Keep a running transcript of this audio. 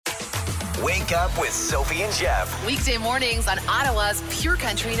Wake up with Sophie and Jeff. Weekday mornings on Ottawa's Pure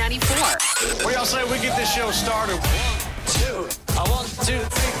Country 94. What do y'all say we get this show started? 1, 2, 1, 2, 3,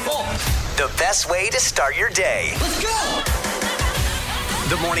 4. The best way to start your day. Let's go!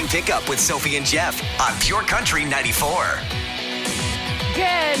 The Morning Pickup with Sophie and Jeff on Pure Country 94.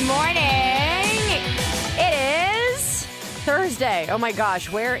 Good morning. It is Thursday. Oh my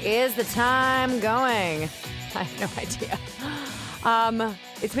gosh, where is the time going? I have no idea.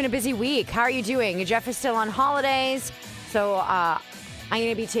 It's been a busy week. How are you doing? Jeff is still on holidays, so I'm going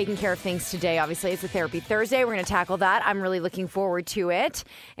to be taking care of things today. Obviously, it's a Therapy Thursday. We're going to tackle that. I'm really looking forward to it.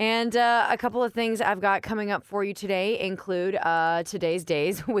 And a couple of things I've got coming up for you today include today's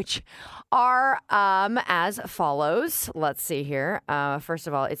days, which are as follows. Let's see here. First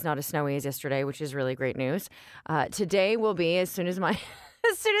of all, it's not as snowy as yesterday, which is really great news. Today will be as soon as my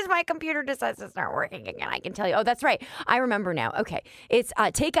computer decides to start working again, I can tell you. Oh, that's right. I remember now. Okay. It's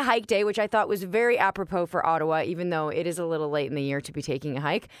Take a Hike Day, which I thought was very apropos for Ottawa, even though it is a little late in the year to be taking a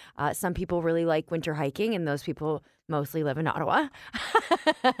hike. Some people really like winter hiking, and those people mostly live in Ottawa.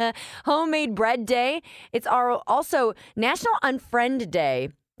 Homemade Bread Day. It's also National Unfriend Day.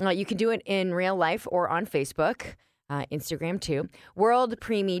 You can do it in real life or on Facebook, Instagram too. World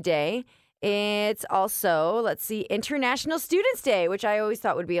Preemie Day. It's also, International Students Day, which I always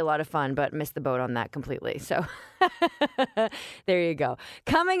thought would be a lot of fun, but missed the boat on that completely. So there you go.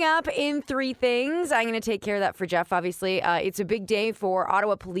 Coming up in three things, I'm going to take care of that for Jeff, obviously. It's a big day for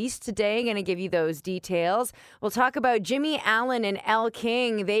Ottawa Police today. Going to give you those details. We'll talk about Jimmy Allen and Elle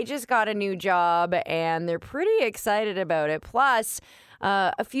King. They just got a new job, and they're pretty excited about it. Plus,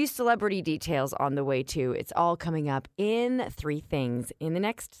 a few celebrity details on the way, too. It's all coming up in three things in the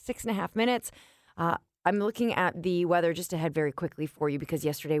next 6.5 minutes. I'm looking at the weather just ahead very quickly for you because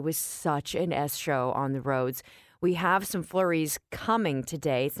yesterday was such an S show on the roads. We have some flurries coming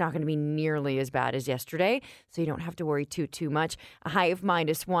today. It's not going to be nearly as bad as yesterday, so you don't have to worry too much. A high of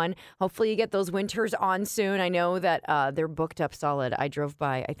 -1. Hopefully you get those winters on soon. I know that they're booked up solid. I drove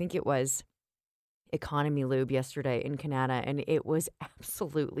by, I think it was Economy Lube yesterday in Canada, and it was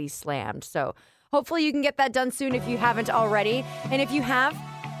absolutely slammed. So hopefully you can get that done soon if you haven't already. And if you have,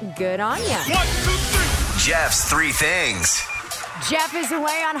 good on ya. 1, 2, 3. Jeff's three things. Jeff is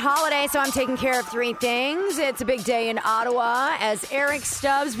away on holiday, so I'm taking care of three things. It's a big day in Ottawa as Eric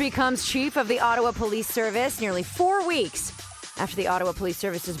Stubbs becomes chief of the Ottawa Police Service nearly 4 weeks after the Ottawa Police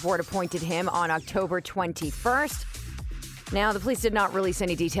Services Board appointed him on October 21st. Now, the police did not release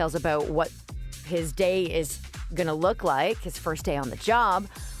any details about what his day is going to look like, his first day on the job,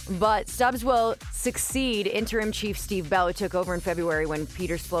 but Stubbs will succeed interim chief Steve Bell, who took over in February when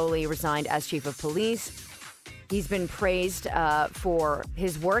Peter Slowly resigned as chief of police. He's been praised for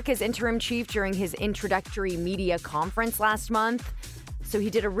his work as interim chief during his introductory media conference last month. So he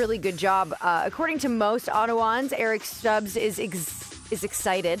did a really good job. According to most Ottawans, Eric Stubbs is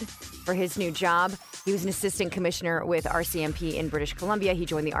excited for his new job. He was an assistant commissioner with RCMP in British Columbia. He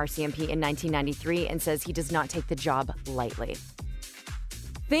joined the RCMP in 1993 and says he does not take the job lightly.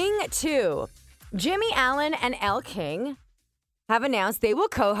 Thing 2, Jimmy Allen and Elle King have announced they will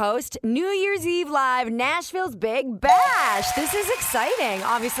co-host New Year's Eve Live, Nashville's Big Bash. This is exciting,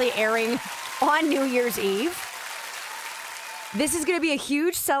 obviously airing on New Year's Eve. This is going to be a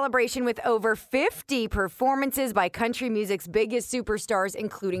huge celebration with over 50 performances by country music's biggest superstars,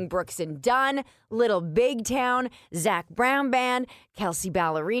 including Brooks and Dunn, Little Big Town, Zac Brown Band, Kelsey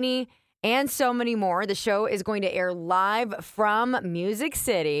Ballerini, and so many more. The show is going to air live from Music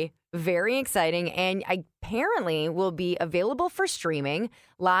City. Very exciting, and apparently will be available for streaming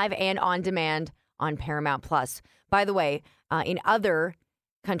live and on demand on Paramount+. By the way, in other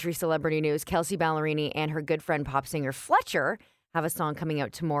country celebrity news, Kelsey Ballerini and her good friend pop singer Fletcher have a song coming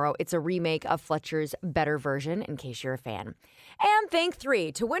out tomorrow. It's a remake of Fletcher's Better Version, in case you're a fan. And thing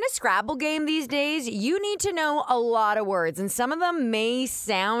 3, to win a Scrabble game these days, you need to know a lot of words, and some of them may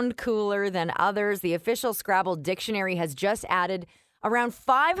sound cooler than others. The official Scrabble dictionary has just added around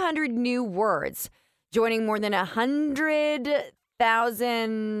 500 new words, joining more than 100,000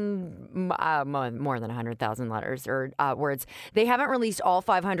 more than 100,000 letters or words. They haven't released all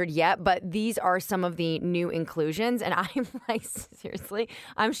 500 yet, but these are some of the new inclusions. And I'm like, seriously,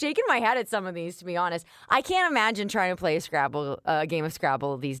 I'm shaking my head at some of these, to be honest. I can't imagine trying to play a game of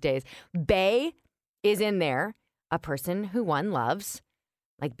Scrabble these days. Bae is in there, a person who one loves,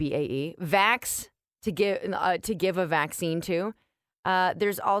 like BAE. Vax, to give a vaccine to.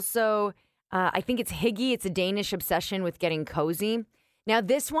 There's also, I think it's Higgy. It's a Danish obsession with getting cozy. Now,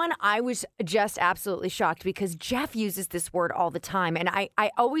 this one, I was just absolutely shocked because Jeff uses this word all the time. And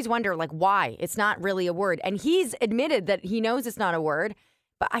I always wonder, like, why? It's not really a word. And he's admitted that he knows it's not a word,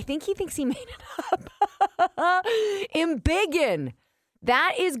 but I think he thinks he made it up. Embiggen.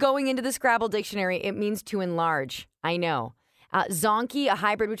 That is going into the Scrabble dictionary. It means to enlarge. I know. Zonkey, a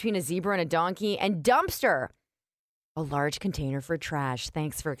hybrid between a zebra and a donkey. And dumpster, a large container for trash.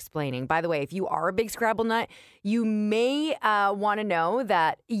 Thanks for explaining. By the way, if you are a big Scrabble nut, you may want to know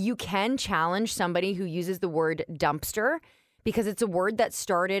that you can challenge somebody who uses the word dumpster because it's a word that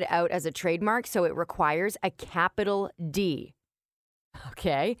started out as a trademark, so it requires a capital D.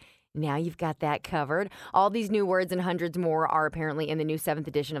 Okay, now you've got that covered. All these new words and hundreds more are apparently in the new 7th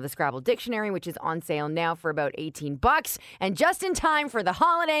edition of the Scrabble Dictionary, which is on sale now for about $18. And just in time for the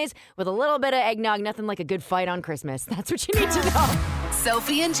holidays with a little bit of eggnog, nothing like a good fight on Christmas. That's what you need to know.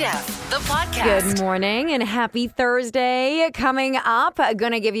 Sophie and Jeff, the podcast. Good morning and happy Thursday. Coming up, I'm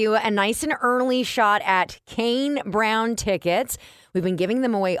going to give you a nice and early shot at Kane Brown tickets. We've been giving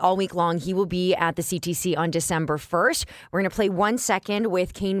them away all week long. He will be at the CTC on December 1st. We're going to play 1 second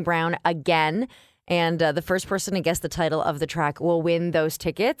with Kane Brown again. And the first person to guess the title of the track will win those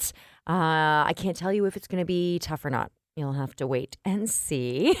tickets. I can't tell you if it's going to be tough or not. You'll have to wait and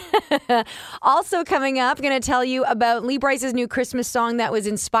see. Also coming up, I'm going to tell you about Lee Bryce's new Christmas song that was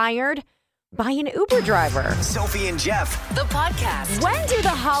inspired by an Uber driver. Sophie and Jeff, the podcast. When do the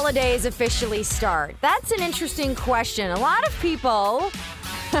holidays officially start? That's an interesting question. A lot of people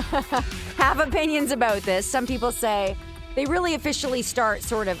have opinions about this. Some people say they really officially start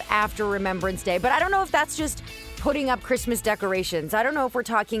sort of after Remembrance Day, but I don't know if that's just putting up Christmas decorations. I don't know if we're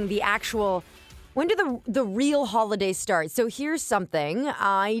talking the actual... When do the real holidays start? So here's something.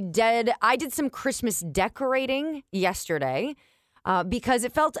 I did some Christmas decorating yesterday. Because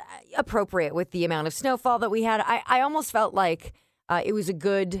it felt appropriate with the amount of snowfall that we had. I almost felt like it was a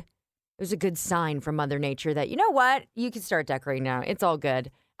good sign from Mother Nature that, you know what, you can start decorating now. It's all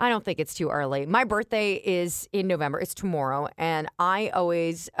good. I don't think it's too early. My birthday is in November. It's tomorrow, and I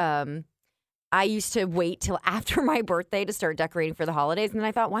always I used to wait till after my birthday to start decorating for the holidays, and then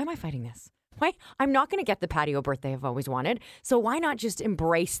I thought, why am I fighting this? Why? I'm not going to get the patio birthday I've always wanted. So why not just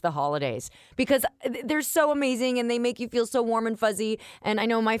embrace the holidays? Because they're so amazing and they make you feel so warm and fuzzy. And I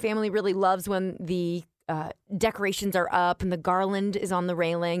know my family really loves when the decorations are up and the garland is on the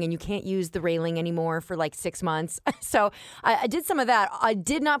railing and you can't use the railing anymore for like 6 months. So I did some of that. I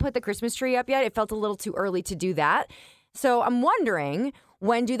did not put the Christmas tree up yet. It felt a little too early to do that. So I'm wondering,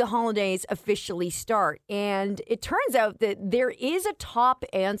 when do the holidays officially start? And it turns out that there is a top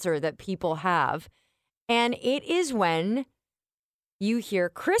answer that people have, and it is when you hear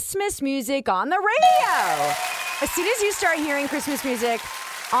Christmas music on the radio. As soon as you start hearing Christmas music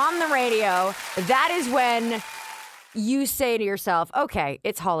on the radio, that is when you say to yourself, okay,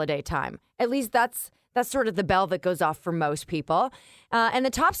 it's holiday time. At least that's sort of the bell that goes off for most people. And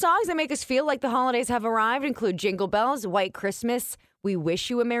the top songs that make us feel like the holidays have arrived include Jingle Bells, White Christmas, We Wish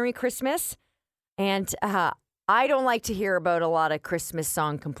You a Merry Christmas. And I don't like to hear about a lot of Christmas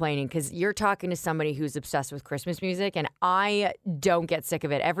song complaining because you're talking to somebody who's obsessed with Christmas music, and I don't get sick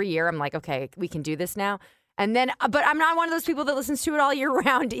of it. Every year I'm like, okay, we can do this now. And then, but I'm not one of those people that listens to it all year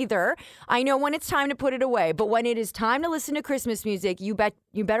round either. I know when it's time to put it away, but when it is time to listen to Christmas music, you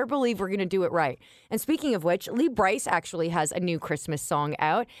better believe we're going to do it right. And speaking of which, Lee Bryce actually has a new Christmas song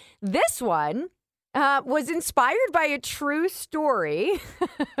out. This one was inspired by a true story.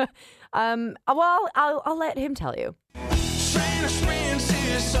 Well, I'll let him tell you. Santa spends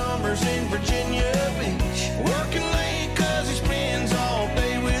his summers in Virginia Beach, working late 'cause he spends all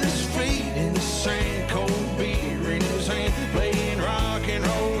day with his feet in the sand, cold beer in his hand, playing rock and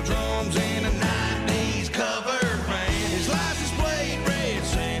roll drums in a 90s cover band. His license plate read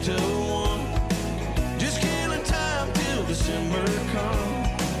Santa 1, just killing time till December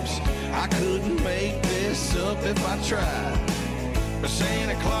comes. I couldn't make this up if I tried.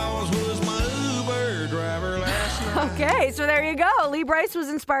 Santa Claus was my Uber driver last night. Okay, so there you go. Lee Bryce was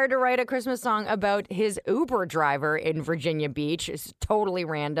inspired to write a Christmas song about his Uber driver in Virginia Beach. It's totally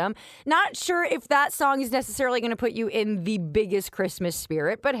random. Not sure if that song is necessarily going to put you in the biggest Christmas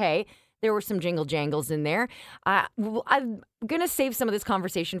spirit, but hey, there were some jingle jangles in there. I'm going to save some of this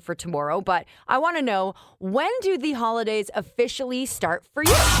conversation for tomorrow, but I want to know, when do the holidays officially start for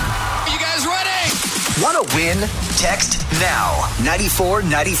you? Are you guys ready? Want to win? Text now. 94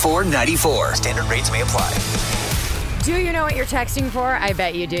 94 94. Standard rates may apply. Do you know what you're texting for? I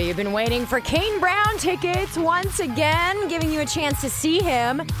bet you do. You've been waiting for Kane Brown tickets once again, giving you a chance to see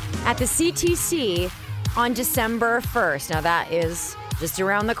him at the CTC on December 1st. Now that is just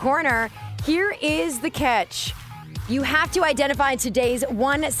around the corner. Here is the catch. You have to identify today's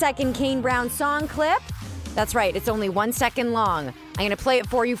 1 second Kane Brown song clip. That's right, it's only 1 second long. I'm going to play it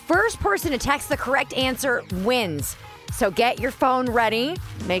for you. First person to text the correct answer wins. So get your phone ready.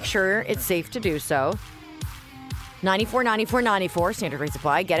 Make sure it's safe to do so. 94, standard rate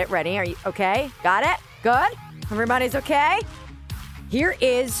supply. Get it ready. Are you okay? Got it? Good? Everybody's okay? Here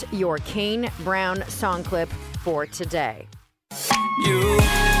is your Kane Brown song clip for today.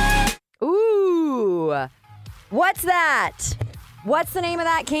 Ooh. What's that? What's the name of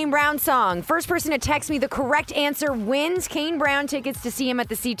that Kane Brown song? First person to text me the correct answer wins Kane Brown tickets to see him at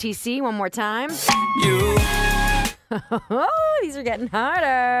the CTC. One more time. These are getting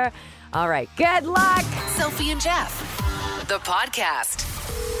harder. All right. Good luck. Sophie and Jeff, the podcast.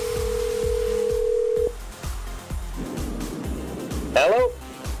 Hello?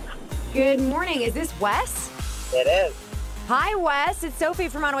 Good morning. Is this Wes? It is. Hi, Wes. It's Sophie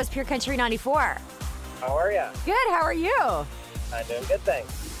from Ottawa's Pure Country 94. How are you? Good. How are you? I'm doing good,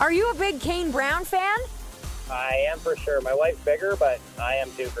 thanks. Are you a big Kane Brown fan? I am for sure. My wife's bigger, but I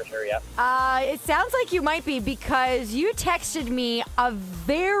am too for sure, yeah. It sounds like you might be because you texted me a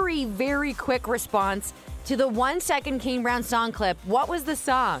very, very quick response to the 1 second Kane Brown song clip. What was the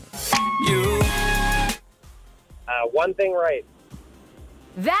song? One thing right.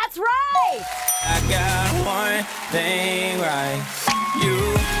 That's right! I got one thing right.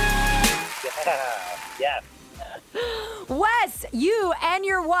 Yes. Wes, you and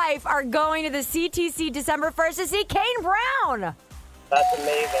your wife are going to the CTC December 1st to see Kane Brown. That's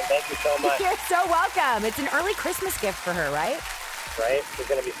amazing. Thank you so much. You're so welcome. It's an early Christmas gift for her, right? Right? She's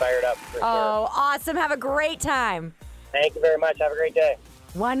going to be fired up for Oh, sure. awesome. Have a great time. Thank you very much. Have a great day.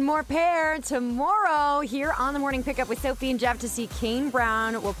 One more pair tomorrow here on the Morning Pickup with Sophie and Jeff to see Kane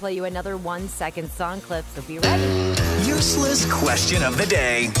Brown. We'll play you another 1 second song clip, so be ready. Useless question of the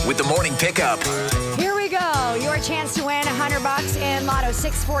day with the morning pickup. Here we go. Your chance to win $100 in Lotto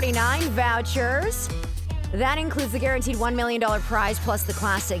 649 vouchers. That includes the guaranteed $1 million prize plus the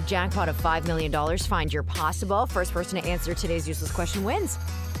classic jackpot of $5 million. Find your possible. First person to answer today's useless question wins.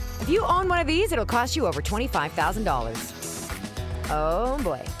 If you own one of these, it'll cost you over $25,000. Oh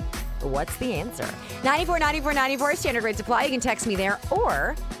boy. What's the answer? 94 standard rate supply. You can text me there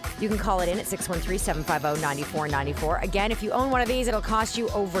or you can call it in at 613-750-9494. Again, if you own one of these, it'll cost you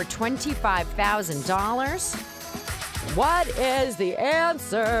over $25,000. What is the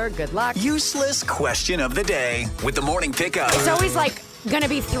answer? Good luck. Useless question of the day with the morning pickup. It's always like going to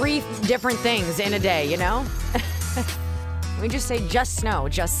be 3 different things in a day, you know? We just say just snow,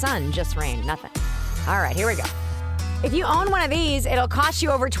 just sun, just rain, nothing. All right, here we go. If you own one of these, it'll cost you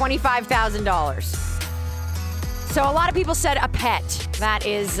over $25,000. So a lot of people said a pet. That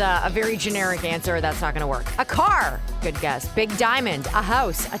is a very generic answer. That's not going to work. A car. Good guess. Big diamond. A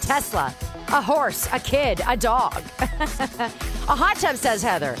house. A Tesla. A horse. A kid. A dog. A hot tub, says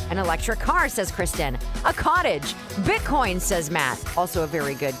Heather. An electric car, says Kristen. A cottage. Bitcoin, says Matt. Also a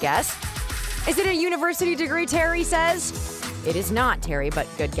very good guess. Is it a university degree, Terry says? It is not, Terry, but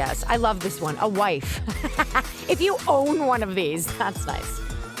good guess. I love this one. A wife. If you own one of these, that's nice.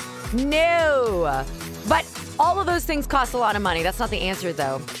 No. But all of those things cost a lot of money. That's not the answer,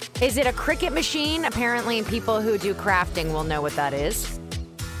 though. Is it a Cricut machine? Apparently, people who do crafting will know what that is.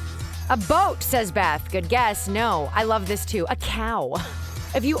 A boat, says Beth. Good guess. No. I love this, too. A cow.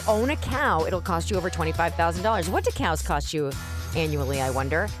 If you own a cow, it'll cost you over $25,000. What do cows cost you annually, I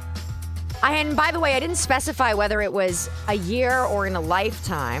wonder? And by the way, I didn't specify whether it was a year or in a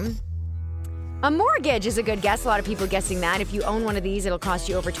lifetime. A mortgage is a good guess. A lot of people guessing that. If you own one of these, it'll cost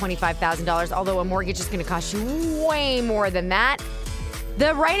you over $25,000, although a mortgage is going to cost you way more than that.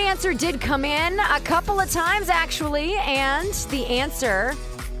 The right answer did come in a couple of times, actually, and the answer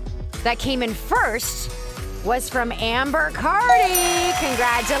that came in first was from Amber Cardi.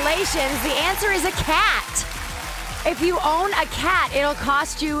 Congratulations. The answer is a cat. If you own a cat, it'll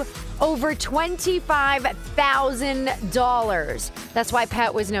cost you over $25,000. That's why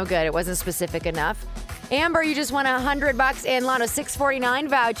pet was no good. It wasn't specific enough. Amber, you just won $100 in Lotto 649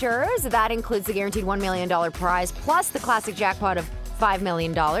 vouchers. That includes the guaranteed $1 million prize plus the classic jackpot of $5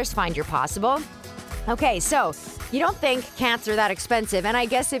 million. Find your possible. Okay, so you don't think cats are that expensive. And I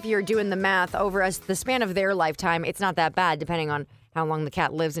guess if you're doing the math over the span of their lifetime, it's not that bad depending on how long the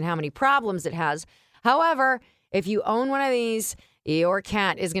cat lives and how many problems it has. However, if you own one of these, your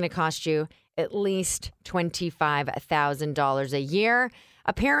cat is going to cost you at least $25,000 a year.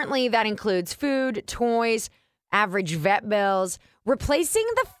 Apparently, that includes food, toys, average vet bills, replacing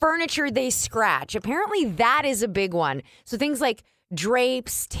the furniture they scratch. Apparently, that is a big one. So things like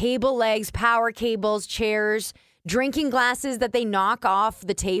drapes, table legs, power cables, chairs, drinking glasses that they knock off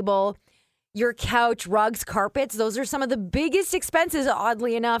the table. your couch, rugs, carpets. Those are some of the biggest expenses,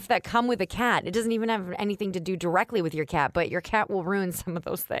 oddly enough, that come with a cat. It doesn't even have anything to do directly with your cat, but your cat will ruin some of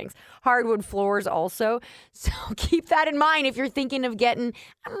those things. Hardwood floors also. So keep that in mind if you're thinking of getting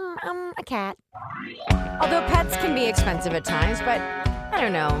a cat. Although pets can be expensive at times, but I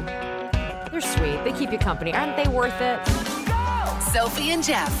don't know. They're sweet. They keep you company. Aren't they worth it? Sophie and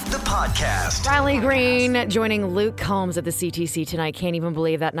Jeff. The podcast. Riley Green joining Luke Combs at the CTC tonight. Can't even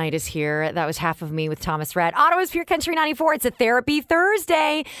believe that night is here. That was Half of Me with Thomas Rhett. Ottawa's Pure Country 94. It's a Therapy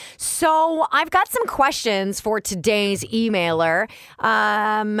Thursday. So I've got some questions for today's emailer.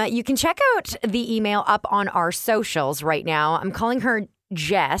 You can check out the email up on our socials right now. I'm calling her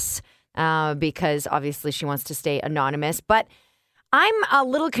Jess because obviously she wants to stay anonymous. But I'm a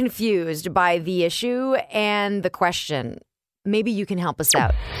little confused by the issue and the question. Maybe you can help us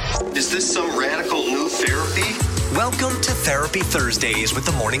out. Is this some radical new therapy? Welcome to Therapy Thursdays with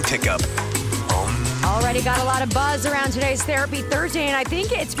the Morning Pickup. Already got a lot of buzz around today's Therapy Thursday, and I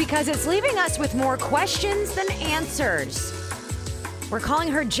think it's because it's leaving us with more questions than answers. We're calling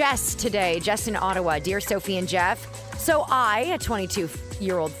her Jess today, Jess in Ottawa. Dear Sophie and Jeff, so I, a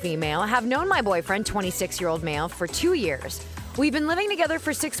 22-year-old female, have known my boyfriend, 26-year-old male, for 2 years. We've been living together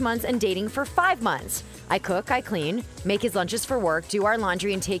for 6 months and dating for 5 months. I cook, I clean, make his lunches for work, do our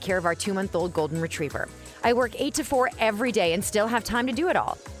laundry, and take care of our 2-month-old golden retriever. I work 8 to 4 every day and still have time to do it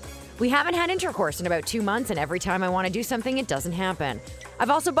all. We haven't had intercourse in about 2 months, and every time I want to do something, it doesn't happen. I've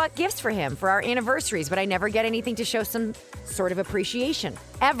also bought gifts for him for our anniversaries, but I never get anything to show some sort of appreciation,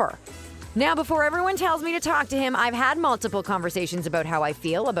 ever. Now, before everyone tells me to talk to him, I've had multiple conversations about how I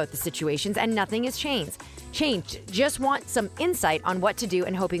feel about the situations, and nothing has changed. Just want some insight on what to do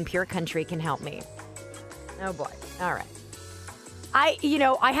and hoping Pure Country can help me. Oh boy. All right.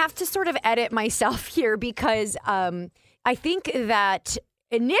 I have to sort of edit myself here because I think that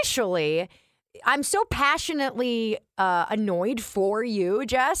initially I'm so passionately annoyed for you,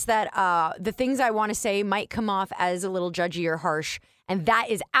 Jess, that the things I want to say might come off as a little judgy or harsh. And that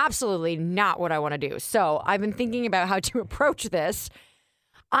is absolutely not what I want to do. So I've been thinking about how to approach this.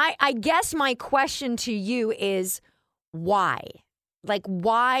 I guess my question to you is why? Like,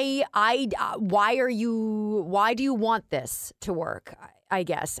 why do you want this to work? I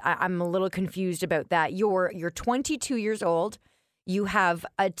guess I'm a little confused about that. You're 22 years old. You have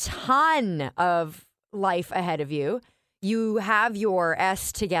a ton of life ahead of you. You have your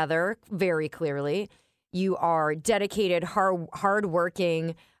S together very clearly. You are dedicated,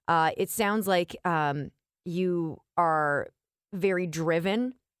 hardworking. It sounds like you are very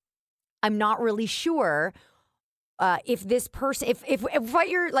driven. I'm not really sure if this person, if what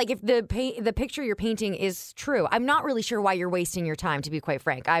you're like, if the picture you're painting is true. I'm not really sure why you're wasting your time, to be quite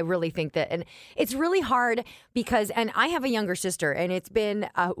frank. I really think that, and it's really hard because, and I have a younger sister, and it's been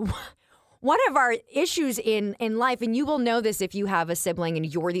one of our issues in life, and you will know this if you have a sibling and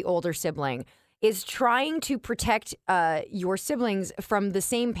you're the older sibling, is trying to protect your siblings from the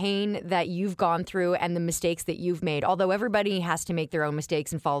same pain that you've gone through and the mistakes that you've made. Although everybody has to make their own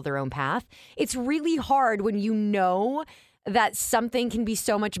mistakes and follow their own path, it's really hard when you know that something can be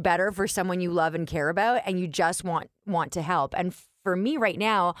so much better for someone you love and care about, and you just want to help. And for me right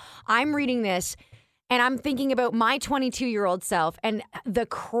now, I'm reading this and I'm thinking about my 22-year-old self and the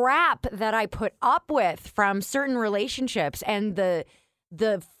crap that I put up with from certain relationships and the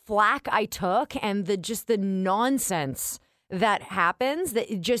flack I took and the nonsense that happens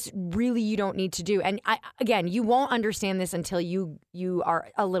that just really you don't need to do. And again, you won't understand this until you are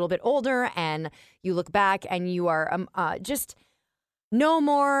a little bit older and you look back and you are just no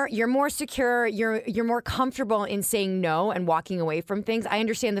more, you're more secure, you're more comfortable in saying no and walking away from things. I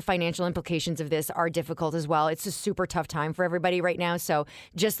understand the financial implications of this are difficult as well. It's a super tough time for everybody right now. So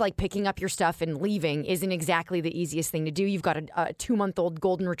just like picking up your stuff and leaving isn't exactly the easiest thing to do. You've got a 2-month-old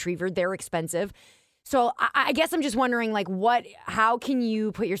golden retriever. They're expensive. So I guess I'm just wondering, like, how can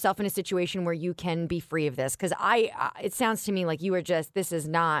you put yourself in a situation where you can be free of this? Because it sounds to me like you are just, this is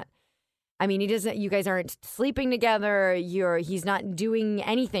not, I mean, you guys aren't sleeping together. He's not doing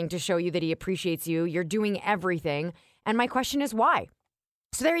anything to show you that he appreciates you. You're doing everything. And my question is why?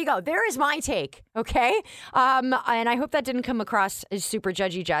 So there you go. There is my take. Okay. And I hope that didn't come across as super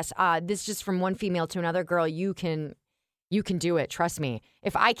judgy, Jess. This is just from one female to another. Girl, you can do it. Trust me.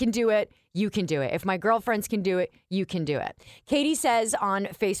 If I can do it, you can do it. If my girlfriends can do it, you can do it. Katie says on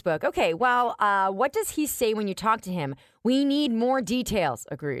Facebook, okay, well, what does he say when you talk to him? We need more details.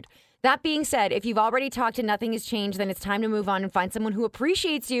 Agreed. That being said, if you've already talked and nothing has changed, then it's time to move on and find someone who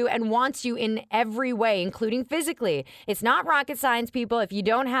appreciates you and wants you in every way, including physically. It's not rocket science, people. If you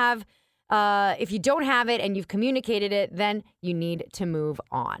don't have If you don't have it and you've communicated it, then you need to move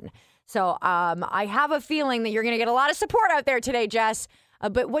on. So I have a feeling that you're going to get a lot of support out there today, Jess.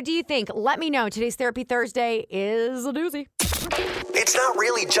 But what do you think? Let me know. Today's Therapy Thursday is a doozy. It's not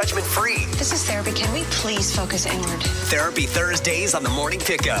really judgment-free. This is therapy. Can we please focus inward? Therapy Thursdays on the Morning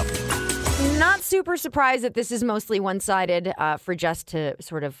Pickup. Not super surprised that this is mostly one-sided for Jess to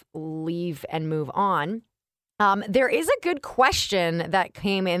sort of leave and move on. There is a good question that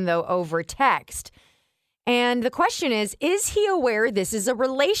came in, though, over text. And the question is he aware this is a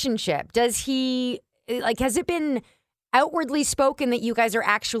relationship? Does he, has it been outwardly spoken that you guys are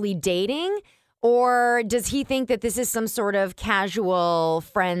actually dating? Or does he think that this is some sort of casual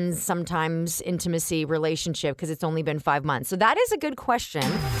friends, sometimes intimacy relationship because it's only been 5 months? So that is a good question.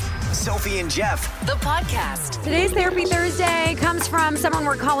 Sophie and Jeff. The podcast. Today's Therapy Thursday comes from someone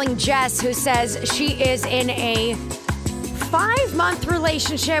we're calling Jess, who says she is in a 5-month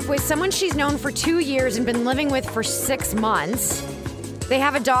relationship with someone she's known for 2 years and been living with for 6 months. They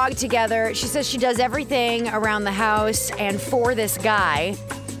have a dog together. She says she does everything around the house and for this guy,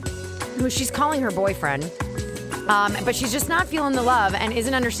 who she's calling her boyfriend. But she's just not feeling the love and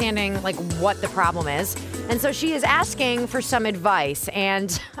isn't understanding what the problem is. And so she is asking for some advice.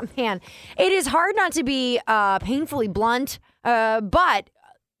 And man, it is hard not to be painfully blunt, but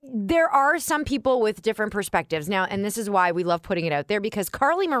there are some people with different perspectives now, and this is why we love putting it out there, because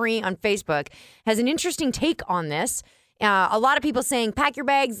Carly Marie on Facebook has an interesting take on this. A lot of people saying, pack your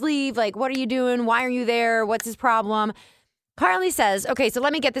bags, leave. What are you doing? Why are you there? What's his problem? Carly says, okay, so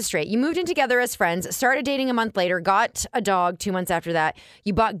let me get this straight. You moved in together as friends, started dating a month later, got a dog 2 months after that.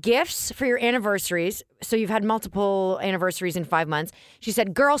 You bought gifts for your anniversaries. So you've had multiple anniversaries in 5 months. She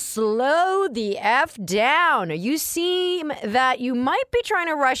said, girl, slow the F down. You seem that you might be trying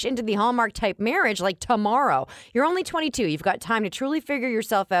to rush into the Hallmark type marriage like tomorrow. You're only 22. You've got time to truly figure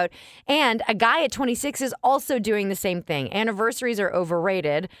yourself out. And a guy at 26 is also doing the same thing. Anniversaries are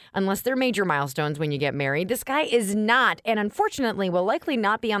overrated unless they're major milestones when you get married. This guy is not, and unfortunately will likely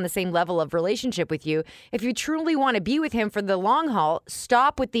not be on the same level of relationship with you. If you truly want to be with him for the long haul,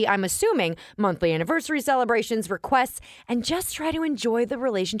 stop with the, I'm assuming, monthly anniversary celebrations, requests, and just try to enjoy the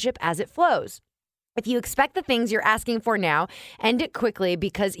relationship as it flows. If you expect the things you're asking for now, end it quickly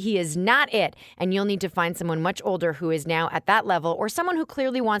because he is not it, and you'll need to find someone much older who is now at that level or someone who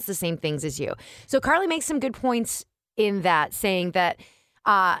clearly wants the same things as you. So Carly makes some good points in that, saying that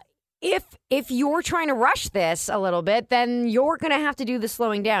if you're trying to rush this a little bit, then you're going to have to do the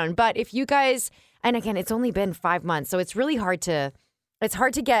slowing down. But if you guys, and again, it's only been 5 months, so it's really hard to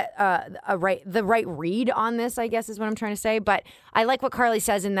get the right read on this, I guess is what I'm trying to say. But I like what Carly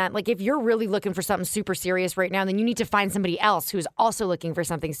says in that, if you're really looking for something super serious right now, then you need to find somebody else who's also looking for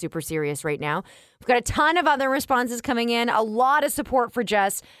something super serious right now. We've got a ton of other responses coming in, a lot of support for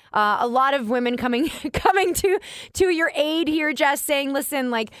Jess, a lot of women coming to your aid here, Jess, saying,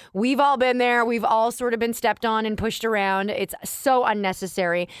 listen, we've all been there. We've all sort of been stepped on and pushed around. It's so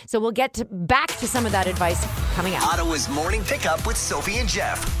unnecessary. So we'll get back to some of that advice coming up. Ottawa's Morning Pickup with Sophie and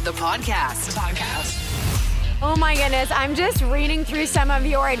Jeff. The podcast. Oh my goodness, I'm just reading through some of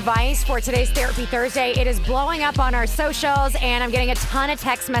your advice for today's Therapy Thursday. It is blowing up on our socials, and I'm getting a ton of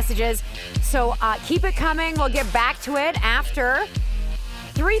text messages. So keep it coming. We'll get back to it after.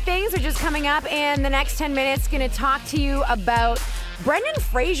 3 things are just coming up in the next 10 minutes. Going to talk to you about Brendan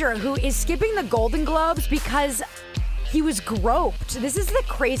Fraser, who is skipping the Golden Globes because he was groped. This is the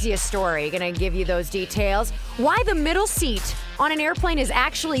craziest story. Going to give you those details. Why the middle seat on an airplane is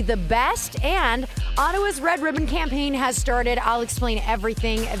actually the best. And Ottawa's Red Ribbon campaign has started. I'll explain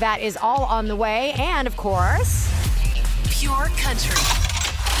everything. That is all on the way. And, of course, Pure Country.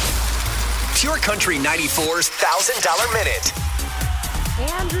 Pure Country 94's $1,000 Minute.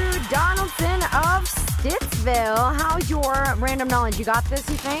 Andrew Donaldson of Stittsville. How's your random knowledge? You got this,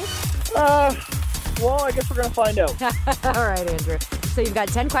 you think? Well, I guess we're going to find out. All right, Andrew. So you've got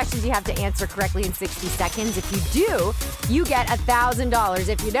 10 questions you have to answer correctly in 60 seconds. If you do, you get $1,000.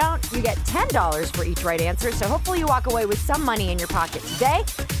 If you don't, you get $10 for each right answer. So hopefully you walk away with some money in your pocket today.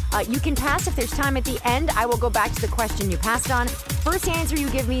 You can pass if there's time at the end. I will go back to the question you passed on. First answer you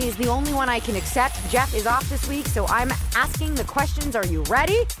give me is the only one I can accept. Jeff is off this week, so I'm asking the questions. Are you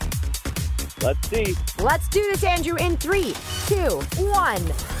ready? Let's see. Let's do this, Andrew, in 3, 2, 1.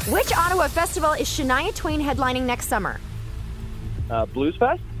 Which Ottawa festival is Shania Twain headlining next summer? Blues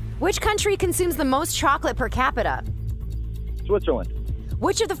Fest? Which country consumes the most chocolate per capita? Switzerland.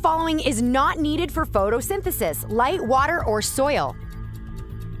 Which of the following is not needed for photosynthesis? Light, water, or soil?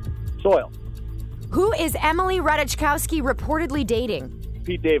 Soil. Who is Emily Ratajkowski reportedly dating?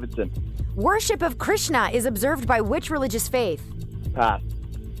 Pete Davidson. Worship of Krishna is observed by which religious faith? Pass.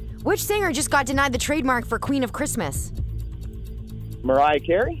 Which singer just got denied the trademark for Queen of Christmas? Mariah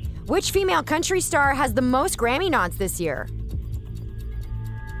Carey? Which female country star has the most Grammy nods this year?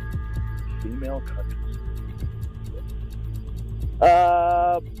 Female country.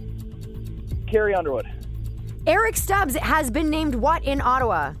 Carrie Underwood. Eric Stubbs has been named what in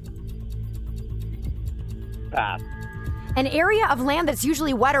Ottawa? Pass. An area of land that's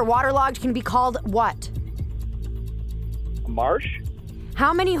usually wet or waterlogged can be called what? Marsh?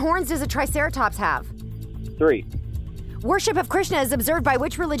 How many horns does a triceratops have? 3. Worship of Krishna is observed by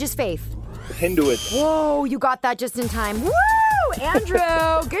which religious faith? Hinduism. Whoa, you got that just in time. Woo! Andrew,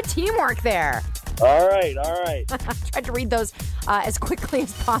 good teamwork there. All right. Tried to read those as quickly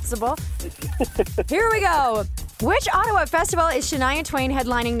as possible. Here we go. Which Ottawa festival is Shania Twain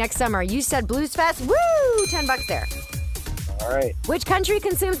headlining next summer? You said Blues Fest. Woo! $10 there. All right. Which country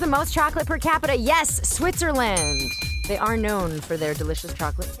consumes the most chocolate per capita? Yes, Switzerland. They are known for their delicious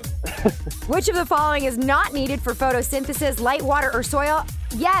chocolate. Which of the following is not needed for photosynthesis? Light, water, or soil?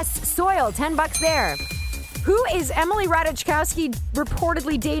 Yes, soil. $10 there. Who is Emily Ratajkowski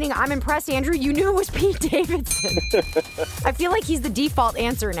reportedly dating? I'm impressed, Andrew. You knew it was Pete Davidson. I feel like he's the default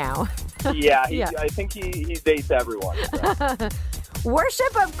answer now. Yeah. I think he dates everyone. So.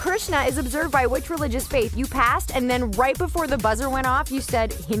 Worship of Krishna is observed by which religious faith? You passed, and then right before the buzzer went off, you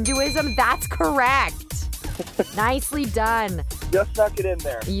said Hinduism. That's correct. Nicely done. Just snuck it in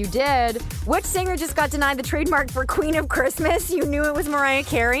there. You did. Which singer just got denied the trademark for Queen of Christmas? You knew it was Mariah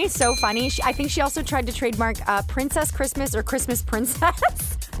Carey. So funny. I think she also tried to trademark Princess Christmas or Christmas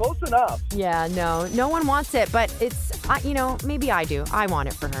Princess. Close enough. Yeah, no one wants it, but it's, maybe I do. I want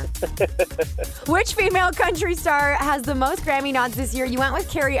it for her. Which female country star has the most Grammy nods this year? You went with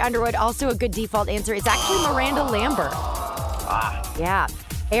Carrie Underwood, also a good default answer. It's actually Miranda Lambert. Yeah.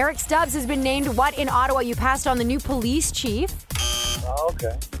 Eric Stubbs has been named what in Ottawa? You passed on the new police chief. Oh,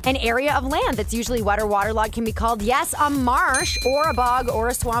 okay. An area of land that's usually wet or waterlogged can be called, yes, a marsh, or a bog or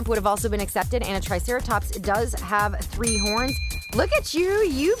a swamp would have also been accepted. And a triceratops does have 3 horns. Look at you.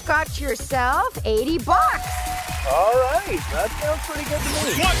 You've got yourself $80. All right. That sounds pretty good to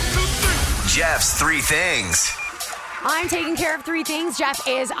me. 1, 2, 3. Jeff's 3 things. I'm taking care of 3 things. Jeff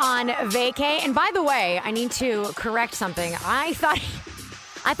is on vacay. And by the way, I need to correct something. I thought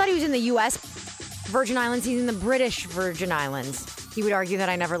he was in the U.S. Virgin Islands. He's in the British Virgin Islands. He would argue that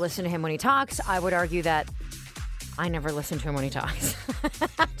I never listen to him when he talks. I would argue that I never listen to him when he talks.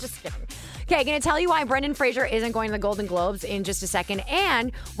 Just kidding. Okay, going to tell you why Brendan Fraser isn't going to the Golden Globes in just a second,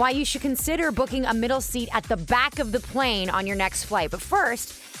 and why you should consider booking a middle seat at the back of the plane on your next flight. But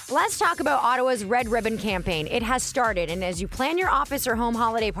first, let's talk about Ottawa's Red Ribbon campaign. It has started, and as you plan your office or home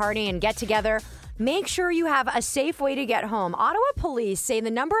holiday party and get together, make sure you have a safe way to get home. Ottawa police say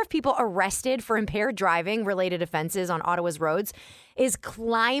the number of people arrested for impaired driving related offenses on Ottawa's roads is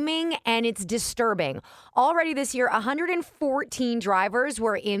climbing, and it's disturbing. Already this year, 114 drivers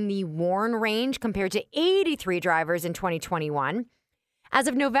were in the warn range compared to 83 drivers in 2021. As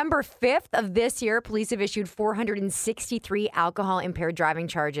of November 5th of this year, police have issued 463 alcohol-impaired driving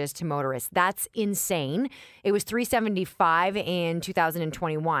charges to motorists. That's insane. It was 375 in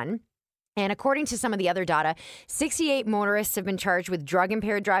 2021. And according to some of the other data, 68 motorists have been charged with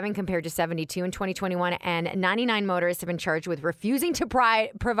drug-impaired driving compared to 72 in 2021, and 99 motorists have been charged with refusing to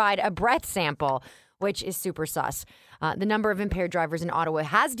provide a breath sample, which is super sus. The number of impaired drivers in Ottawa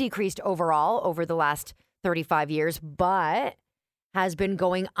has decreased overall over the last 35 years, but has been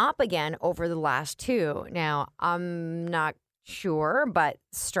going up again over the last 2. Now, I'm not sure, but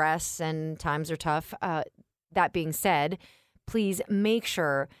stress and times are tough. That being said, please make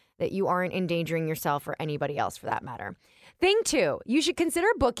sure that you aren't endangering yourself or anybody else for that matter. Thing 2, you should consider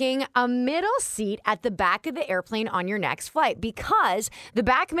booking a middle seat at the back of the airplane on your next flight, because the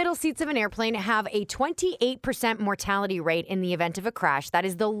back middle seats of an airplane have a 28% mortality rate in the event of a crash. That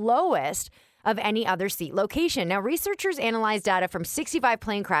is the lowest of any other seat location. Now, researchers analyzed data from 65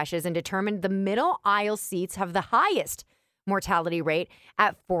 plane crashes and determined the middle aisle seats have the highest mortality rate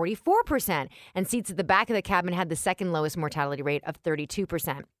at 44%, and seats at the back of the cabin had the second lowest mortality rate of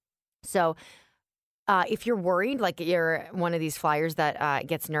 32%. So if you're worried, like you're one of these flyers that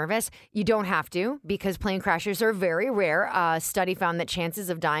gets nervous, you don't have to, because plane crashes are very rare. A study found that chances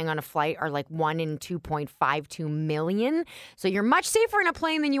of dying on a flight are like 1 in 2.52 million. So you're much safer in a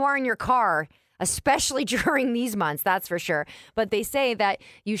plane than you are in your car, especially during these months, that's for sure. But they say that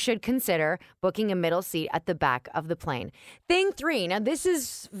you should consider booking a middle seat at the back of the plane. Thing 3, now this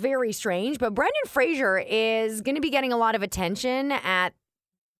is very strange, but Brendan Fraser is going to be getting a lot of attention at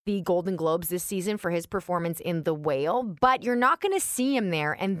the Golden Globes this season for his performance in The Whale, but you're not going to see him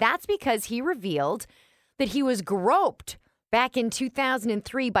there, and that's because he revealed that he was groped back in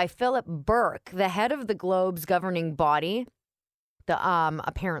 2003 by Philip Burke, the head of the Globe's governing body.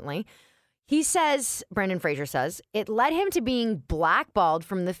 Apparently, he says, Brendan Fraser says, it led him to being blackballed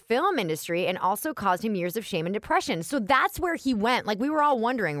from the film industry and also caused him years of shame and depression. So that's where he went. Like, we were all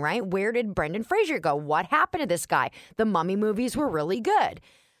wondering, right? Where did Brendan Fraser go? What happened to this guy? The Mummy movies were really good.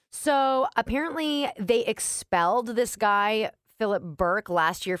 So apparently they expelled this guy, Philip Burke,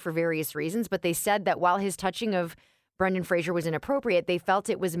 last year for various reasons. But they said that while his touching of Brendan Fraser was inappropriate, they felt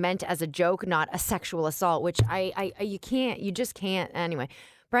it was meant as a joke, not a sexual assault, which you just can't. Anyway,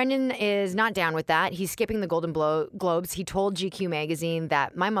 Brendan is not down with that. He's skipping the Golden Globes. He told GQ magazine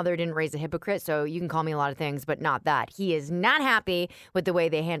that my mother didn't raise a hypocrite, so you can call me a lot of things, but not that. He is not happy with the way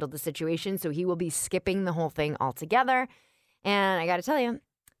they handled the situation, so he will be skipping the whole thing altogether. And I got to tell you,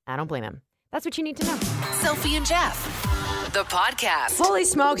 I don't blame him. That's what you need to know. Sophie and Jeff, the podcast. Holy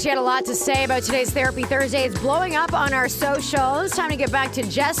smokes, she had a lot to say about today's Therapy Thursday. It's blowing up on our socials. Time to get back to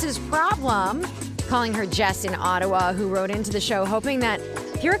Jess's problem. Calling her Jess in Ottawa, who wrote into the show hoping that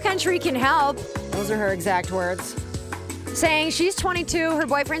Pure Country can help. Those are her exact words. Saying she's 22, her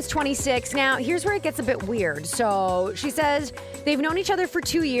boyfriend's 26. Now, here's where it gets a bit weird. So she says they've known each other for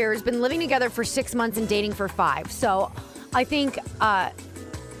 2 years, been living together for 6 months and dating for 5. So I think,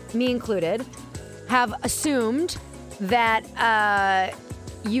 me included, have assumed that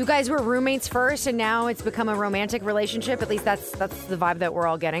you guys were roommates first and now it's become a romantic relationship. At least that's the vibe that we're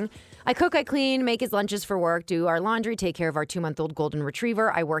all getting. I cook, I clean, make his lunches for work, do our laundry, take care of our 2-month-old golden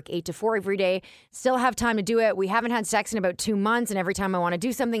retriever. I work 8 to 4 every day, still have time to do it. We haven't had sex in about 2 months, and every time I want to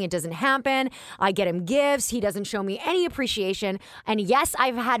do something, it doesn't happen. I get him gifts. He doesn't show me any appreciation. And yes,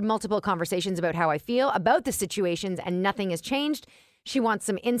 I've had multiple conversations about how I feel about the situations, and nothing has changed. She wants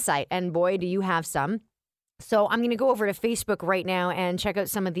some insight, and boy, do you have some. So I'm going to go over to Facebook right now and check out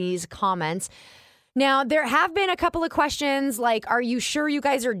some of these comments. Now, there have been a couple of questions like, are you sure you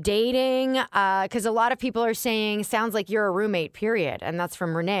guys are dating? Because a lot of people are saying, sounds like you're a roommate, period. And that's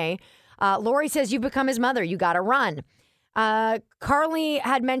from Renee. Lori says, you've become his mother. You got to run. Carly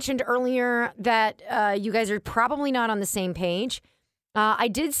had mentioned earlier that you guys are probably not on the same page. I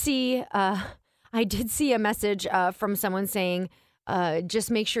did see a message from someone saying,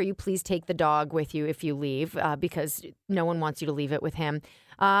 just make sure you please take the dog with you if you leave, because no one wants you to leave it with him.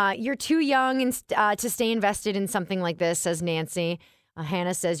 You're too young to stay invested in something like this, says Nancy.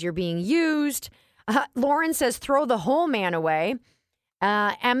 Hannah says you're being used. Lauren says throw the whole man away.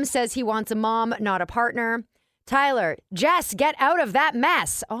 M says he wants a mom, not a partner. Tyler, Jess, get out of that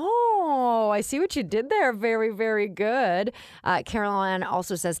mess. Oh, I see what you did there. Very, very good. Caroline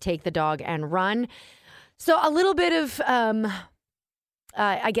also says take the dog and run. So a little bit of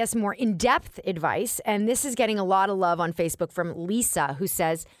I guess, more in-depth advice. And this is getting a lot of love on Facebook from Lisa, who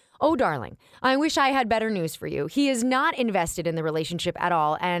says, oh, darling, I wish I had better news for you. He is not invested in the relationship at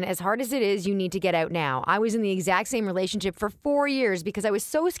all. And as hard as it is, you need to get out now. I was in the exact same relationship for 4 years because I was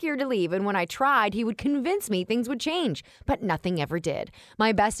so scared to leave. And when I tried, he would convince me things would change. But nothing ever did.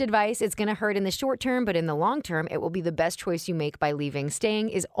 My best advice, it's going to hurt in the short term, but in the long term, it will be the best choice you make by leaving. Staying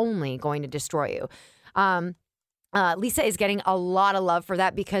is only going to destroy you. Lisa is getting a lot of love for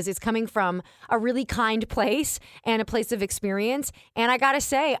that because it's coming from a really kind place and a place of experience. And I gotta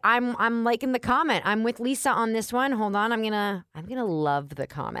say, I'm liking the comment. I'm with Lisa on this one. Hold on, I'm gonna love the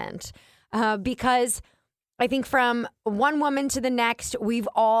comment because I think from one woman to the next, we've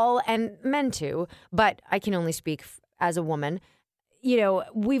all, and men too, but I can only speak as a woman. You know,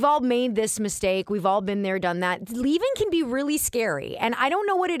 we've all made this mistake. We've all been there, done that. Leaving can be really scary. And I don't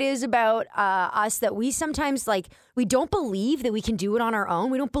know what it is about us that we sometimes, we don't believe that we can do it on our own.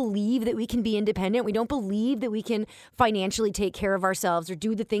 We don't believe that we can be independent. We don't believe that we can financially take care of ourselves or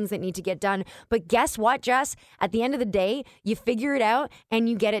do the things that need to get done. But guess what, Jess? At the end of the day, you figure it out and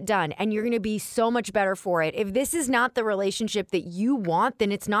you get it done. And you're going to be so much better for it. If this is not the relationship that you want,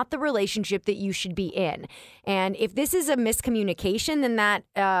 then it's not the relationship that you should be in. And if this is a miscommunication, then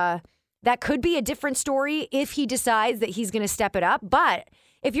that could be a different story if he decides that he's going to step it up. But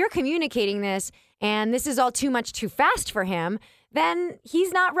if you're communicating this and this is all too much too fast for him, then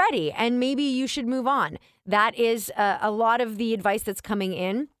he's not ready and maybe you should move on. That is a lot of the advice that's coming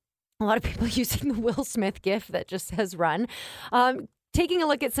in. A lot of people using the Will Smith gif that just says run. Taking a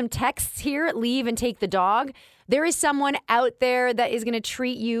look at some texts here, leave and take the dog. There is someone out there that is going to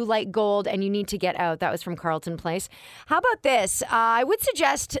treat you like gold and you need to get out. That was from Carlton Place. How about this? I would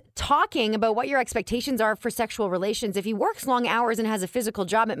suggest talking about what your expectations are for sexual relations. If he works long hours and has a physical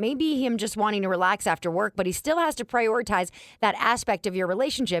job, it may be him just wanting to relax after work, but he still has to prioritize that aspect of your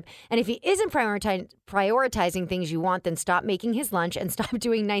relationship. And if he isn't prioritizing things you want, then stop making his lunch and stop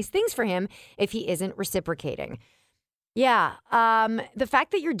doing nice things for him if he isn't reciprocating. Yeah. The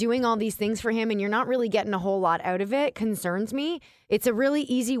fact that you're doing all these things for him and you're not really getting a whole lot out of it concerns me. It's a really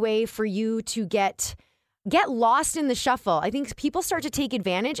easy way for you to get lost in the shuffle. I think people start to take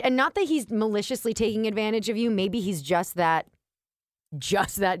advantage, and not that he's maliciously taking advantage of you. Maybe he's just that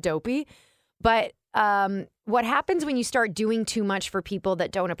dopey. But what happens when you start doing too much for people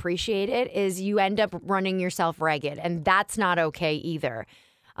that don't appreciate it is you end up running yourself ragged, and that's not okay either.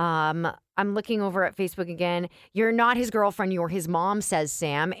 I'm looking over at Facebook again. You're not his girlfriend, you're his mom, says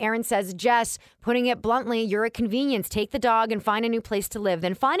Sam. Aaron says, Jess, putting it bluntly, you're a convenience. Take the dog and find a new place to live.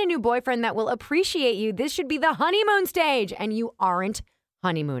 Then find a new boyfriend that will appreciate you. This should be the honeymoon stage, and you aren't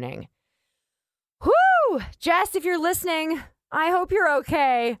honeymooning. Whoo! Jess, if you're listening, I hope you're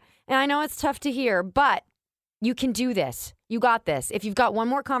okay. And I know it's tough to hear, but you can do this. You got this. If you've got one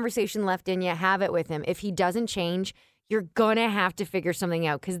more conversation left in you, have it with him. If he doesn't change, you're going to have to figure something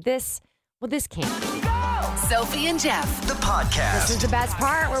out, because this can't. Sophie and Jeff. The podcast. This is the best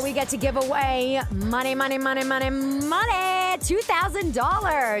part where we get to give away money.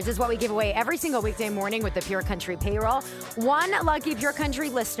 $2,000 is what we give away every single weekday morning with the Pure Country payroll. One lucky Pure Country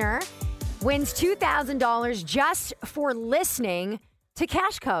listener wins $2,000 just for listening to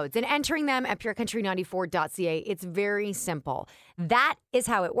cash codes and entering them at purecountry94.ca. It's very simple. That is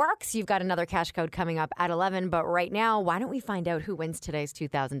how it works. You've got another cash code coming up at 11, but right now, why don't we find out who wins today's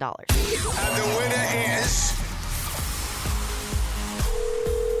 $2,000? And the winner is...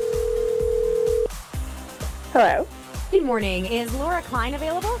 Hello. Good morning. Is Laura Klein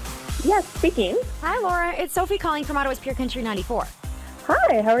available? Yes, speaking. Hi, Laura. It's Sophie calling from Ottawa's Pure Country 94.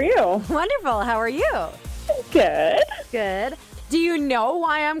 Hi, how are you? Wonderful. How are you? Good. Good. Do you know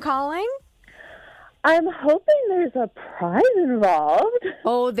why I'm calling? I'm hoping there's a prize involved.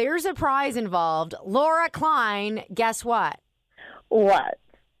 Oh, there's a prize involved. Laura Klein, guess what? What?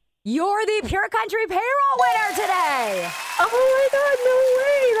 You're the Pure Country payroll winner today. Oh my God, no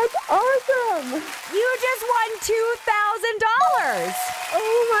way. That's awesome. You just won $2,000.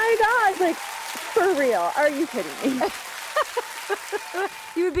 Oh my God. Like, for real. Are you kidding me?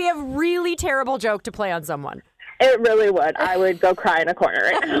 You would be a really terrible joke to play on someone. It really would. I would go cry in a corner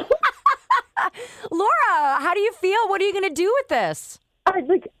right now. Laura, how do you feel? What are you going to do with this? I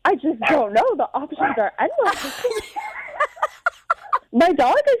just don't know. The options are endless. My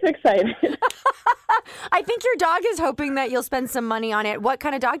dog is excited. I think your dog is hoping that you'll spend some money on it. What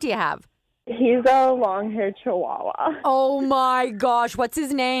kind of dog do you have? He's a long-haired Chihuahua. Oh my gosh, what's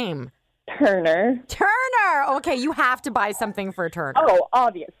his name? Turner. Okay, you have to buy something for Turner. Oh,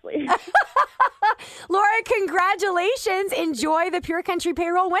 obviously. Laura, congratulations. Enjoy the Pure Country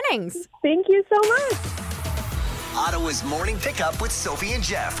payroll winnings. Thank you so much. Ottawa's Morning Pickup with Sophie and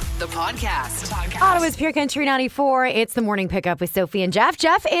Jeff. The podcast. Ottawa's Pure Country 94. It's the Morning Pickup with Sophie and Jeff.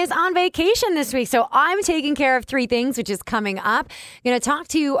 Jeff is on vacation this week, so I'm taking care of three things, which is coming up. I'm going to talk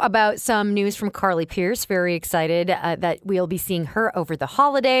to you about some news from Carly Pierce. Very excited that we'll be seeing her over the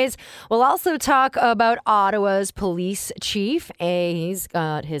holidays. We'll also talk about Ottawa's police chief. He's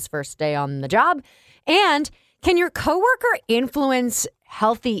got his first day on the job. And can your coworker influence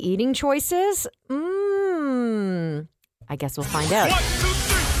healthy eating choices? I guess we'll find out.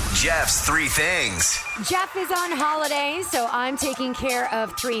 Jeff's three things. Jeff is on holiday, so I'm taking care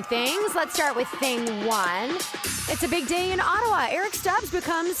of three things. Let's start with thing one. It's a big day in Ottawa. Eric Stubbs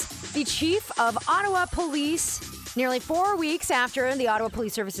becomes the chief of Ottawa Police nearly 4 weeks after the Ottawa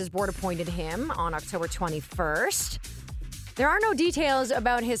Police Services Board appointed him on October 21st. There are no details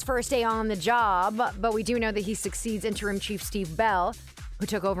about his first day on the job, but we do know that he succeeds interim Chief Steve Bell, who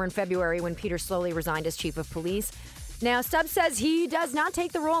took over in February when Peter Slowly resigned as chief of police. Now, Stubbs says he does not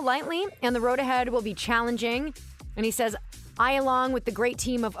take the role lightly, and the road ahead will be challenging. And he says, I, along with the great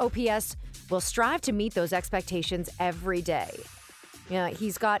team of OPS, will strive to meet those expectations every day. Yeah,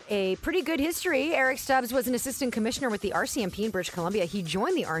 he's got a pretty good history. Eric Stubbs was an assistant commissioner with the RCMP in British Columbia. He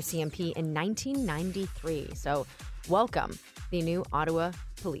joined the RCMP in 1993. So welcome, the new Ottawa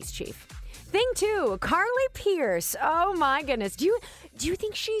police chief. Thing two, Carly Pierce. Oh my goodness. Do you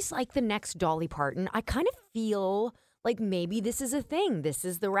think she's like the next Dolly Parton? I kind of feel like maybe this is a thing. This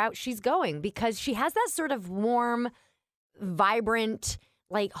is the route she's going, because she has that sort of warm, vibrant,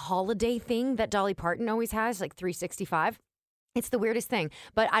 like holiday thing that Dolly Parton always has, like 365. It's the weirdest thing.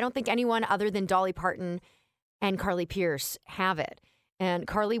 But I don't think anyone other than Dolly Parton and Carly Pierce have it. And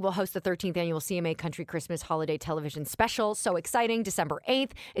Carly will host the 13th annual CMA Country Christmas Holiday Television Special. So exciting, December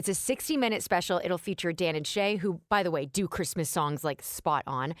 8th. It's a 60-minute special. It'll feature Dan and Shay, who, by the way, do Christmas songs like spot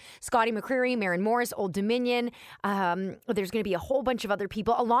on. Scotty McCreery, Maren Morris, Old Dominion. There's going to be a whole bunch of other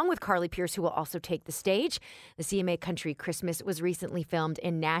people, along with Carly Pierce, who will also take the stage. The CMA Country Christmas was recently filmed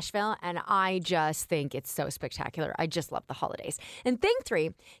in Nashville, and I just think it's so spectacular. I just love the holidays. And thing 3,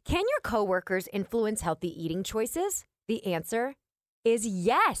 can your coworkers influence healthy eating choices? The answer is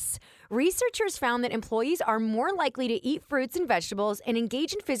yes. Researchers found that employees are more likely to eat fruits and vegetables and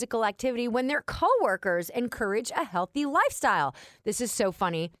engage in physical activity when their coworkers encourage a healthy lifestyle. This is so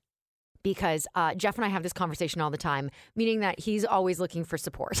funny because Jeff and I have this conversation all the time, meaning that he's always looking for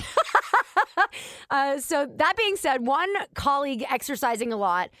support. So that being said, one colleague exercising a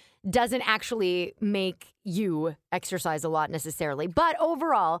lot doesn't actually make you exercise a lot necessarily. But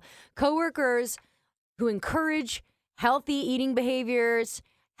overall, coworkers who encourage healthy eating behaviors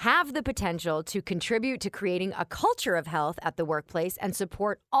have the potential to contribute to creating a culture of health at the workplace and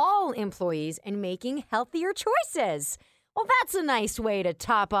support all employees in making healthier choices. Well, that's a nice way to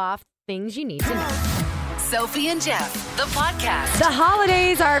top off things you need to know. Sophie and Jeff, the podcast. The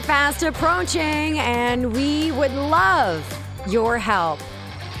holidays are fast approaching, and we would love your help.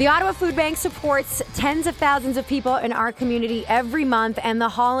 The Ottawa Food Bank supports tens of thousands of people in our community every month, and the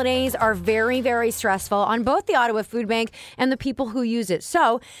holidays are very, very stressful on both the Ottawa Food Bank and the people who use it.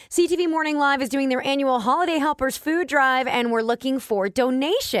 So, CTV Morning Live is doing their annual Holiday Helpers Food Drive, and we're looking for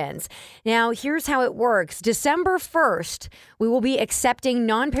donations. Now, here's how it works. December 1st, we will be accepting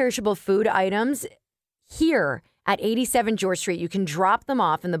non-perishable food items here at 87 George Street. You can drop them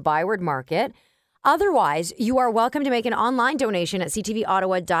off in the Byward Market. Otherwise, you are welcome to make an online donation at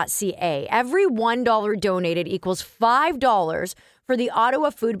ctvottawa.ca. Every $1 donated equals $5 for the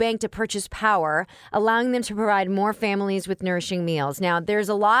Ottawa Food Bank to purchase power, allowing them to provide more families with nourishing meals. Now, there's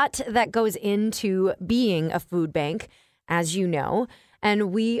a lot that goes into being a food bank, as you know,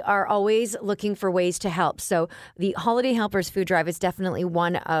 and we are always looking for ways to help. So the Holiday Helpers Food Drive is definitely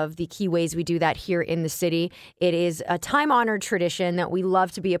one of the key ways we do that here in the city. It is a time-honored tradition that we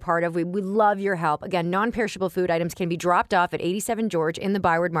love to be a part of. We love your help. Again, non-perishable food items can be dropped off at 87 George in the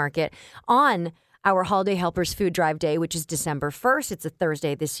Byward Market on our Holiday Helpers Food Drive Day, which is December 1st. It's a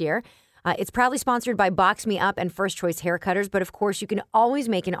Thursday this year. It's proudly sponsored by Box Me Up and First Choice Haircutters, but of course you can always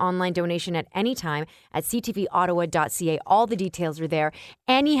make an online donation at any time at ctvottawa.ca. All the details are there.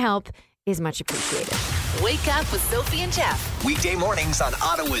 Any help is much appreciated. Wake up with Sophie and Jeff. Weekday mornings on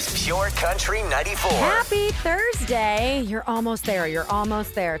Ottawa's Pure Country 94. Happy Thursday. You're almost there. You're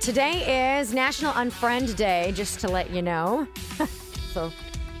almost there. Today is National Unfriend Day, just to let you know. So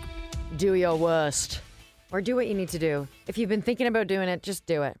do your worst. Or do what you need to do. If you've been thinking about doing it, just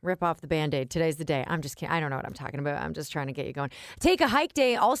do it. Rip off the Band-Aid. Today's the day. I'm just kidding. I don't know what I'm talking about. I'm just trying to get you going. Take a hike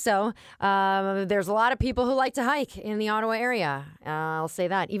day also. There's a lot of people who like to hike in the Ottawa area. I'll say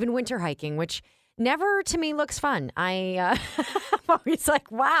that. Even winter hiking, which never to me looks fun. I'm always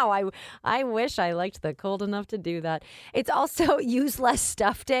like, wow, I wish I liked the cold enough to do that. It's also Use Less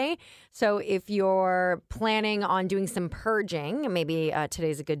Stuff Day. So if you're planning on doing some purging, maybe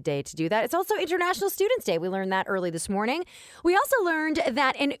today's a good day to do that. It's also International Students Day. We learned that early this morning. We also learned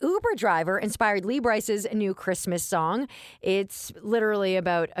that an Uber driver inspired Lee Bryce's new Christmas song. It's literally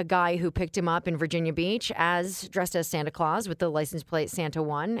about a guy who picked him up in Virginia Beach dressed as Santa Claus with the license plate Santa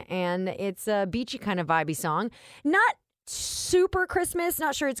 1. And it's a beachy kind of vibey song. Not super Christmas.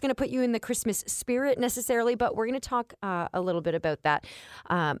 Not sure it's going to put you in the Christmas spirit necessarily, but we're going to talk a little bit about that.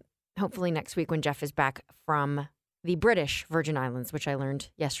 Hopefully next week when Jeff is back from the British Virgin Islands, which I learned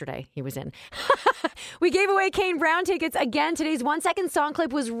yesterday he was in. We gave away Kane Brown tickets again. Today's 1 second song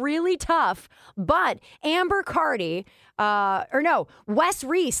clip was really tough, but Amber Carty, Wes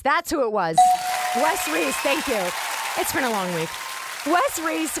Reese, that's who it was. Wes Reese, thank you. It's been a long week. Wes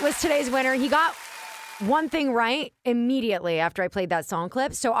Reese was today's winner. He got one thing right immediately after I played that song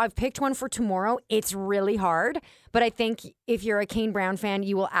clip. So I've picked one for tomorrow. It's really hard, but I think if you're a Kane Brown fan,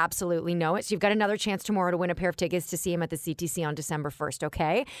 you will absolutely know it. So you've got another chance tomorrow to win a pair of tickets to see him at the CTC on December 1st,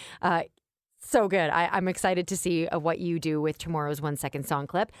 okay? So good. I'm excited to see what you do with tomorrow's 1 second song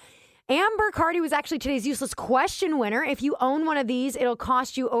clip. Amber Carty was actually today's useless question winner. If you own one of these, it'll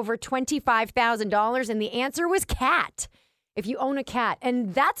cost you over $25,000, and the answer was cat. If you own a cat.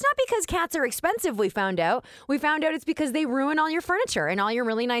 And that's not because cats are expensive, we found out. We found out it's because they ruin all your furniture and all your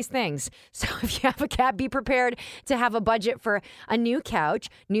really nice things. So if you have a cat, be prepared to have a budget for a new couch,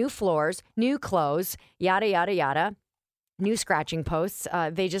 new floors, new clothes, yada, yada, yada. New scratching posts.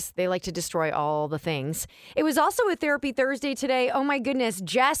 They like to destroy all the things. It was also a Therapy Thursday today. Oh my goodness.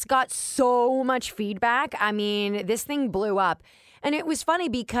 Jess got so much feedback. I mean, this thing blew up. And it was funny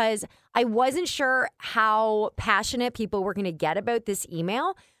because I wasn't sure how passionate people were going to get about this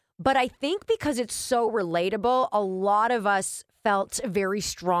email. But I think because it's so relatable, a lot of us felt very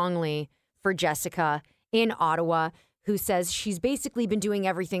strongly for Jessica in Ottawa, who says she's basically been doing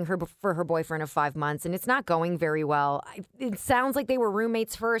everything for her boyfriend of 5 months, and it's not going very well. It sounds like they were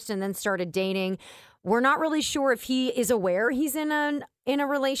roommates first and then started dating. We're not really sure if he is aware he's in a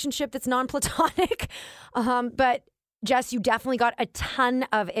relationship that's non-platonic. But Jess, you definitely got a ton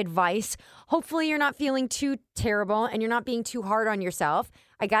of advice. Hopefully you're not feeling too terrible and you're not being too hard on yourself.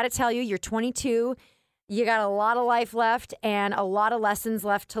 I got to tell you, you're 22. You got a lot of life left and a lot of lessons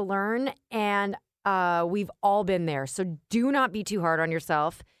left to learn. And we've all been there. So do not be too hard on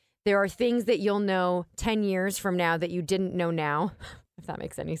yourself. There are things that you'll know 10 years from now that you didn't know now, if that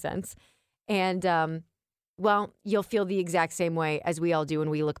makes any sense. And, well, you'll feel the exact same way as we all do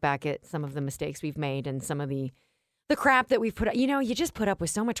when we look back at some of the mistakes we've made and some of the crap that we've put up. You know, you just put up with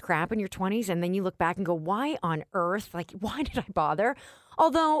so much crap in your 20s and then you look back and go, why on earth? Like, why did I bother?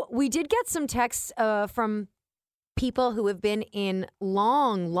 Although we did get some texts from people who have been in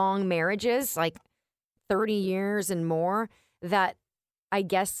long marriages, like 30 years and more, that I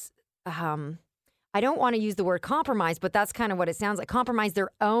guess, I don't want to use the word compromise, but that's kind of what it sounds like. Compromise their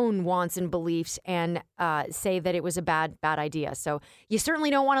own wants and beliefs and say that it was a bad idea. So you certainly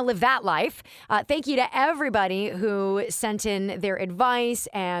don't want to live that life. Thank you to everybody who sent in their advice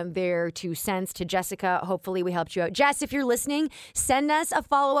and their 2 cents to Jessica. Hopefully we helped you out. Jess, if you're listening, send us a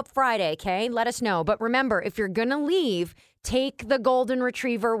follow-up Friday, okay? Let us know. But remember, if you're going to leave, take the golden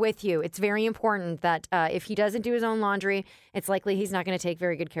retriever with you. It's very important that if he doesn't do his own laundry, it's likely he's not going to take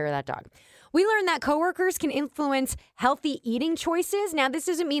very good care of that dog. We learned that coworkers can influence healthy eating choices. Now, this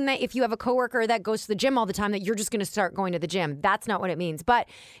doesn't mean that if you have a coworker that goes to the gym all the time that you're just going to start going to the gym. That's not what it means. But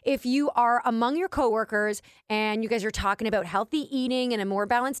if you are among your coworkers and you guys are talking about healthy eating and a more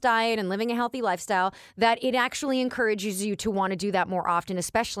balanced diet and living a healthy lifestyle, that it actually encourages you to want to do that more often,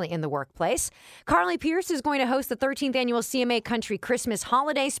 especially in the workplace. Carly Pierce is going to host the 13th annual CMA Country Christmas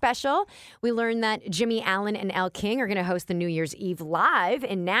Holiday Special. We learned that Jimmy Allen and Elle King are going to host the New Year's Eve Live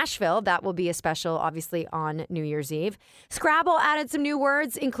in Nashville. That will be a special, obviously, on New Year's Eve. Scrabble added some new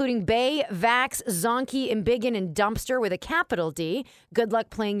words, including bay, vax, zonkey, embiggen, and dumpster with a capital D. Good luck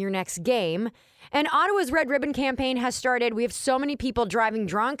playing your next game. And Ottawa's Red Ribbon campaign has started. We have so many people driving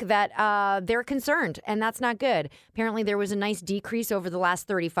drunk that they're concerned, and that's not good. Apparently, there was a nice decrease over the last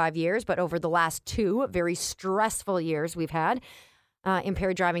 35 years, but over the last 2 very stressful years we've had,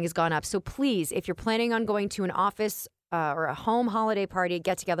 impaired driving has gone up. So please, if you're planning on going to an office or a home holiday party,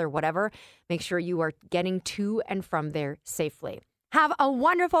 get together, whatever, make sure you are getting to and from there safely. Have a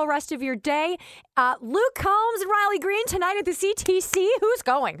wonderful rest of your day. Luke Combs and Riley Green tonight at the CTC. Who's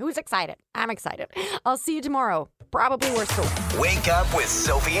going? Who's excited? I'm excited. I'll see you tomorrow. Probably worse for wear. Wake up with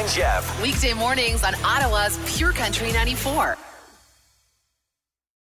Sophie and Jeff. Weekday mornings on Ottawa's Pure Country 94.